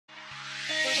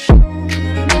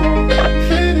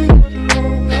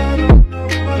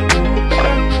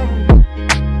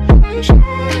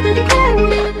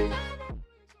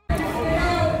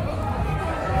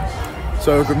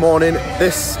So good morning,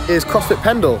 this is CrossFit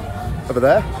Pendle over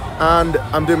there, and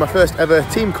I'm doing my first ever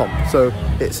team comp. So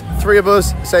it's 3 of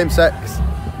us, same sex,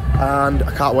 and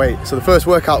I can't wait. So the first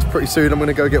workout's pretty soon. I'm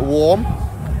gonna go get warm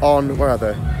on, where are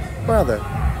they?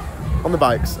 On the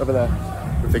bikes over there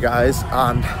with the guys,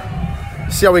 and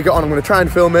see how we get on. I'm gonna try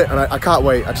and film it, and I can't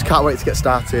wait. I just can't wait to get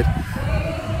started.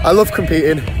 I love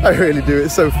competing, I really do,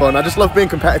 it's so fun. I just love being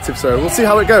competitive, so we'll see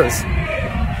how it goes.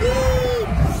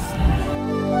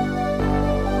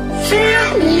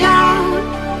 Fill me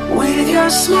out with your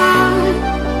smile.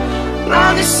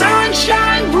 Now the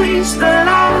sunshine brings the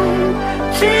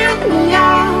light. Fill me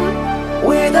out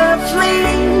with a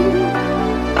flame.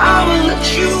 I will let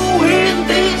you in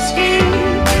this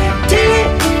game. Take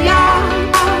me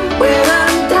out when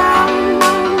I'm down.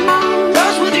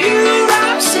 'Cause with you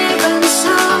I'm safe and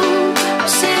sound. I'm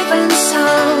safe and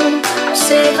sound. I'm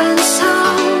safe and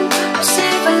sound. I'm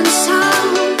safe and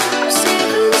sound. I'm safe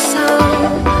and sound.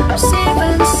 I'm safe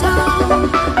and sound.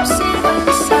 I'm safe and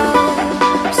sound.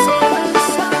 I'm safe and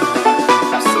sound.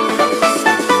 I'm safe and sound.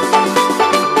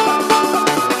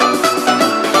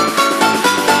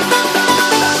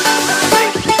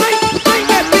 Bring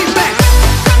that beat back.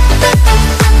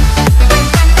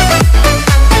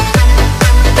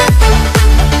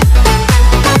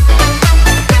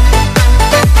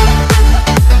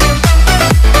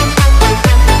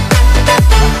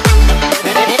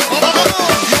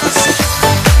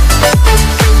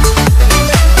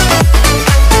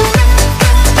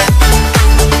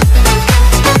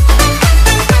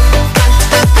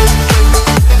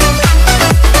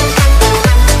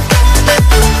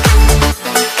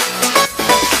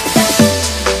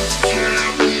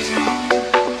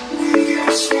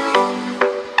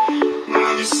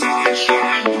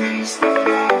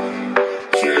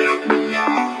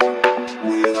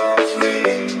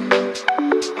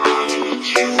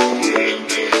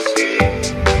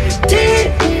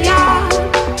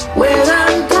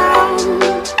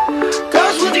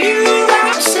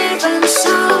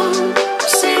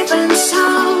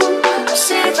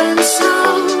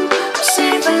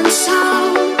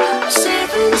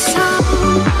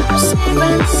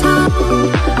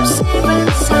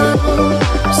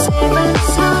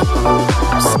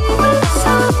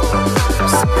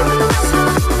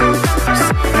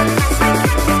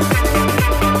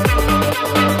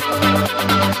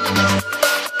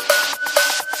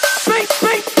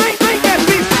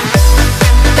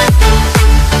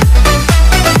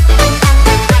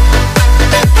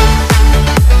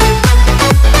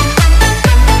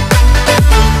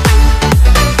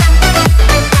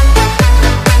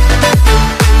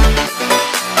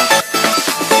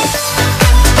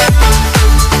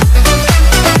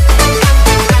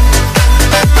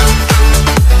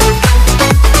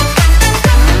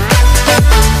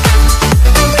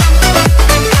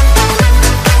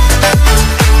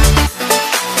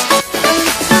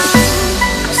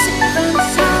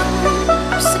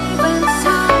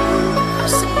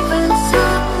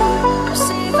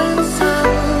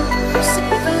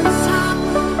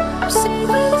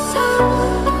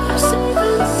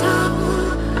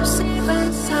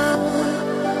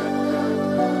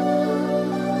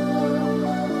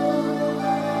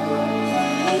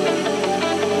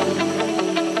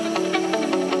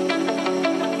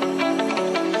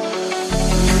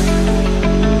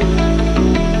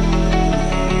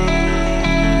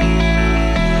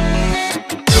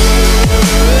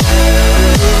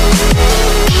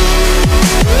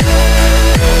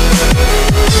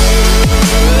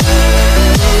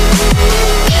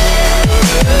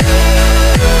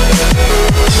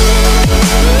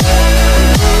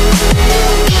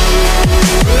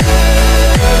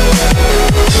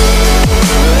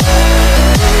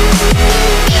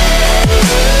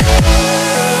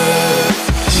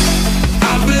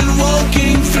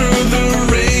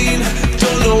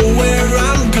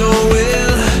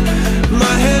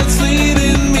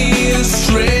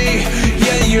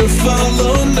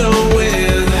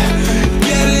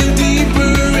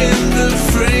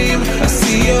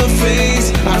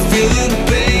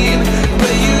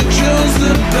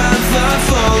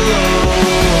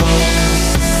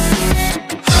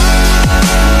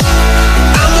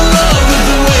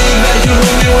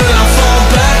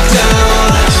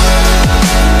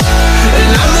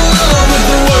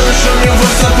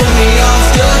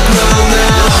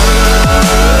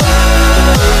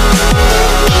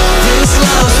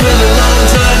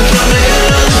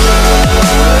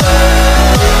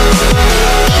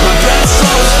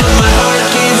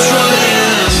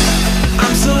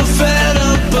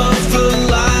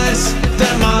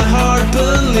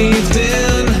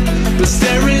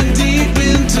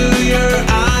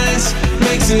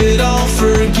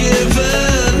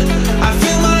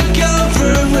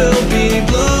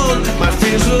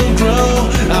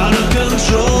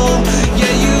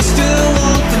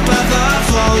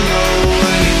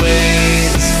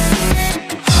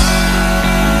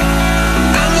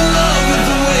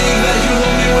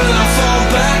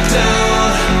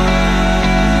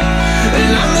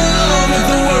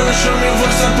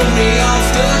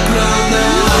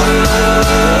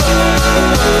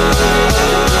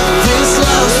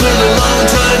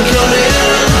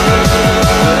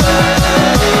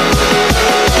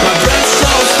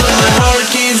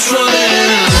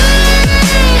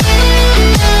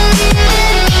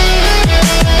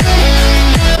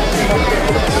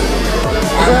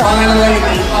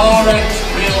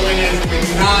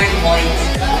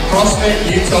 CrossFit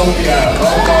Utopia.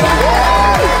 Well done.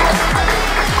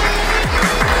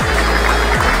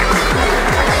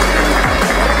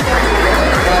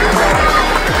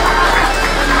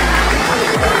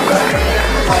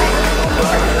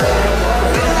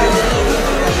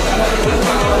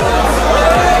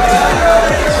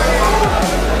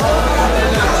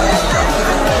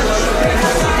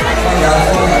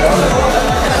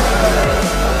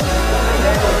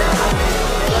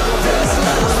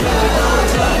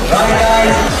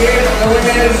 The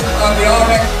winners of the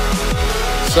RX.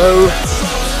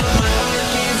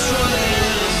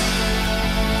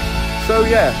 So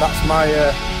yeah, that's my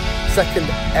second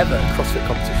ever CrossFit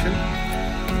competition.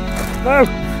 No,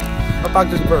 my bag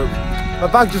just broke. My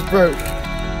bag just broke.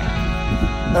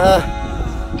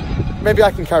 Maybe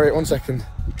I can carry it 1 second.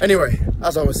 Anyway,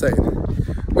 as I was saying,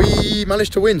 we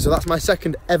managed to win. So that's my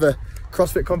second ever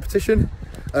CrossFit competition.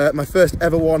 My first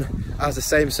ever one as a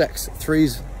same-sex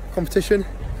threes competition.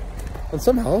 And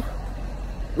somehow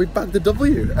we bagged the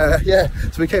W. Yeah,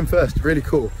 so we came first, really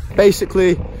cool.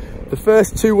 Basically, the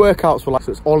first 2 workouts were like,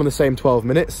 so it's all in the same 12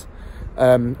 minutes.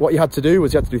 What you had to do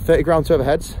was you had to do 30 ground to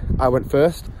overheads. I went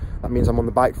first. That means I'm on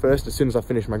the bike first as soon as I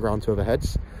finish my ground to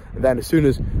overheads. And then as soon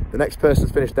as the next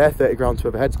person's finished their 30 ground to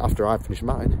overheads after I've finished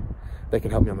mine, they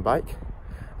can help me on the bike.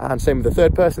 And same with the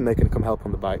third person, they can come help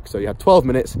on the bike. So you had 12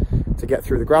 minutes to get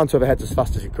through the ground to overheads as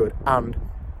fast as you could and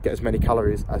get as many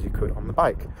calories as you could on the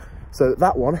bike. So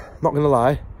that one, not gonna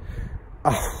lie,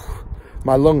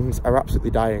 my lungs are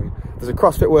absolutely dying. There's a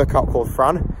CrossFit workout called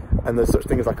Fran, and there's such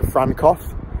thing as like a Fran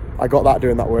cough. I got that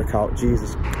doing that workout,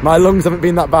 Jesus. My lungs haven't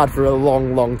been that bad for a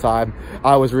long, long time.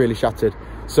 I was really shattered.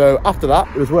 So after that,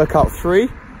 it was workout 3,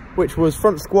 which was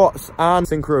front squats and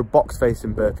synchro box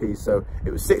facing burpees. So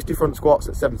it was 60 front squats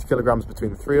at 70 kilograms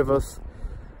between the 3 of us.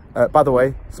 By the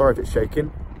way, sorry if it's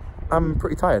shaking, I'm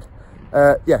pretty tired.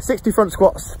 Yeah, 60 front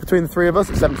squats between the 3 of us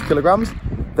at 70 kilograms.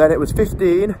 Then it was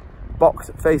 15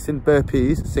 box facing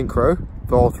burpees synchro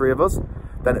for all 3 of us.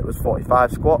 Then it was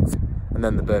 45 squats and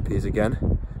then the burpees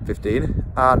again, 15,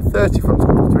 and 30 front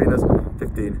squats between us,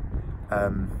 15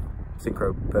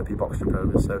 synchro burpee box jump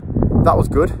overs. So that was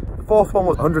good. The 4th one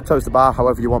was 100 toes to bar,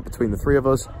 however you want, between the 3 of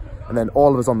us, and then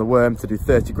all of us on the worm to do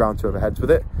 30 ground to overheads with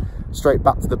it. Straight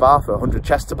back to the bar for 100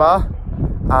 chest to bar,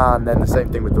 and then the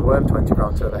same thing with the worm, 20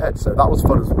 ground to overhead. So that was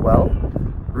fun as well.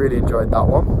 Really enjoyed that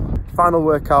one. Final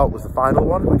workout was the final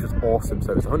one, which was awesome.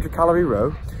 So it was 100 calorie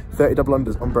row, 30 double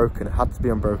unders unbroken. It had to be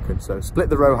unbroken. So split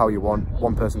the row how you want.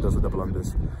 One person does the double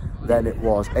unders. Then it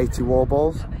was 80 wall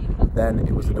balls. Then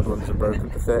it was the double unders unbroken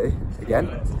for 30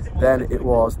 again. Then it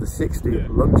was the 60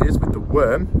 lunges with the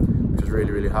worm, which was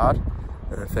really, really hard.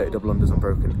 And then 30 double unders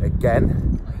unbroken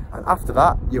again. And after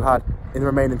that, you had, in the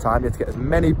remaining time, you had to get as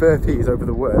many burpees over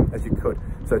the worm as you could.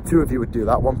 So 2 of you would do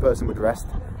that, 1 person would rest.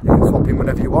 You can swap in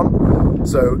whenever you want.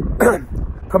 So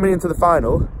coming into the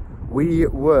final, we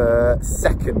were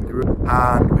second,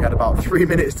 and we had about 3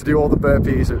 minutes to do all the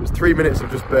burpees. So it was 3 minutes of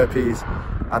just burpees,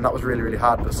 and that was really, really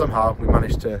hard, but somehow we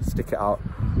managed to stick it out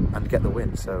and get the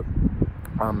win. So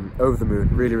I'm over the moon,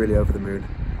 really, really over the moon.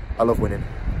 I love winning.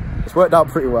 It's worked out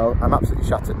pretty well. I'm absolutely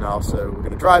shattered now, so we're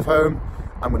gonna drive home.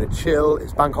 I'm gonna chill.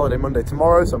 It's Bank Holiday Monday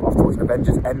tomorrow, so I'm off to watch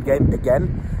Avengers Endgame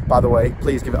again. By the way,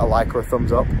 please give it a like or a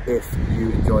thumbs up if you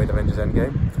enjoyed Avengers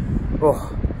Endgame.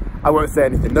 Oh, I won't say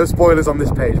anything, no spoilers on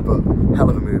this page, but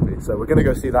hell of a movie. So we're gonna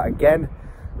go see that again,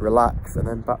 relax, and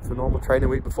then back to a normal training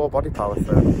week before Body Power.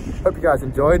 So hope you guys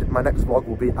enjoyed. My next vlog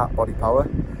will be at Body Power.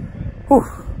 Whew,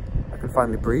 I can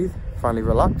finally breathe, finally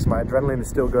relax. My adrenaline is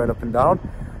still going up and down,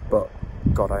 but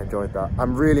God, I enjoyed that.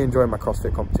 I'm really enjoying my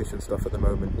CrossFit competition stuff at the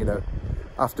moment, you know.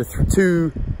 After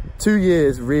two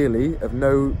years really of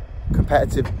no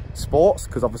competitive sports,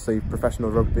 because obviously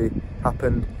professional rugby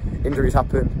happened, injuries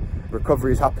happened,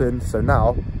 recoveries happened, so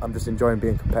now I'm just enjoying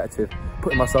being competitive,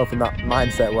 putting myself in that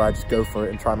mindset where I just go for it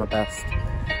and try my best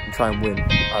and try and win.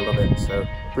 I love it, so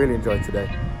really enjoyed today.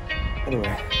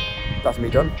 Anyway, that's me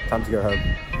done, time to go home.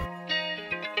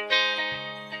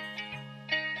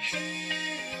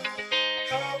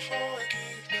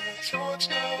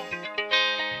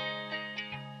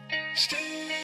 Stay